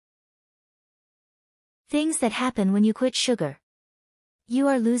Things that happen when you quit sugar. You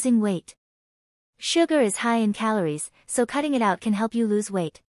are losing weight. Sugar is high in calories, so cutting it out can help you lose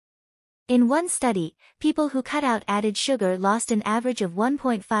weight. In one study, people who cut out added sugar lost an average of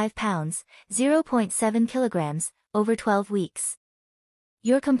 1.5 pounds, 0.7 kilograms, over 12 weeks.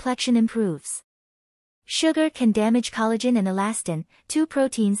 Your complexion improves. Sugar can damage collagen and elastin, two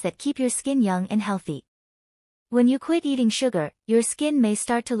proteins that keep your skin young and healthy. When you quit eating sugar, your skin may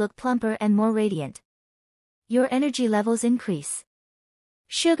start to look plumper and more radiant. Your energy levels increase.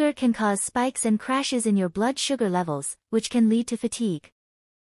 Sugar can cause spikes and crashes in your blood sugar levels, which can lead to fatigue.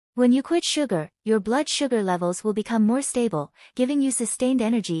 When you quit sugar, your blood sugar levels will become more stable, giving you sustained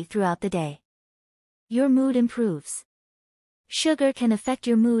energy throughout the day. Your mood improves. Sugar can affect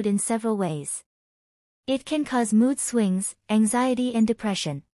your mood in several ways. It can cause mood swings, anxiety and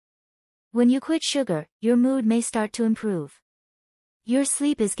depression. When you quit sugar, your mood may start to improve. Your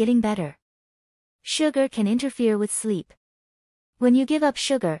sleep is getting better. Sugar can interfere with sleep. When you give up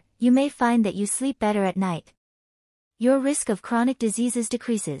sugar, you may find that you sleep better at night. Your risk of chronic diseases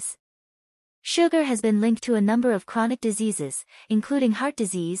decreases. Sugar has been linked to a number of chronic diseases, including heart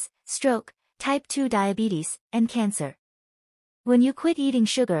disease, stroke, type 2 diabetes, and cancer. When you quit eating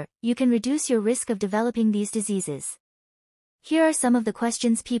sugar, you can reduce your risk of developing these diseases. Here are some of the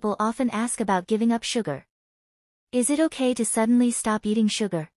questions people often ask about giving up sugar. Is it okay to suddenly stop eating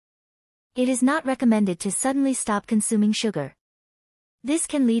sugar? It is not recommended to suddenly stop consuming sugar. This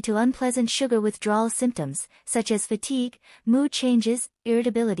can lead to unpleasant sugar withdrawal symptoms, such as fatigue, mood changes,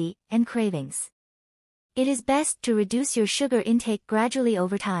 irritability, and cravings. It is best to reduce your sugar intake gradually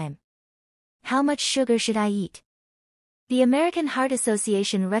over time. How much sugar should I eat? The American Heart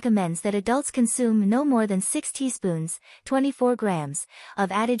Association recommends that adults consume no more than 6 teaspoons, 24 grams,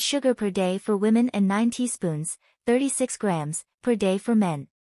 of added sugar per day for women and 9 teaspoons, 36 grams, per day for men.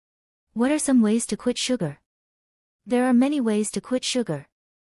 What are some ways to quit sugar? There are many ways to quit sugar.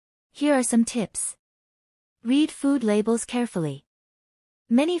 Here are some tips. Read food labels carefully.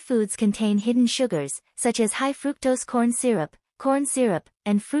 Many foods contain hidden sugars, such as high fructose corn syrup,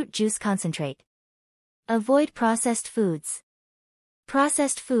 and fruit juice concentrate. Avoid processed foods.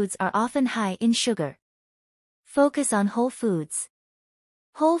 Processed foods are often high in sugar. Focus on whole foods.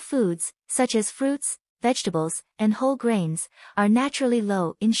 Whole foods, such as fruits, vegetables, and whole grains, are naturally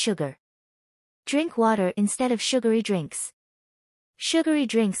low in sugar. Drink water instead of sugary drinks. Sugary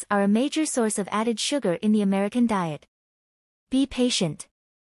drinks are a major source of added sugar in the American diet. Be patient.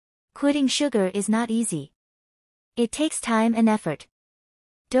 Quitting sugar is not easy. It takes time and effort.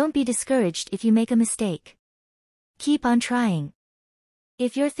 Don't be discouraged if you make a mistake. Keep on trying.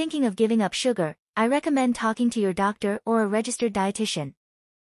 If you're thinking of giving up sugar, I recommend talking to your doctor or a registered dietitian.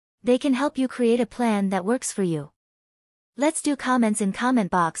 They can help you create a plan that works for you. Let's do comments in comment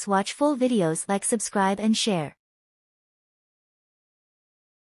box. Watch full videos, like, subscribe and share.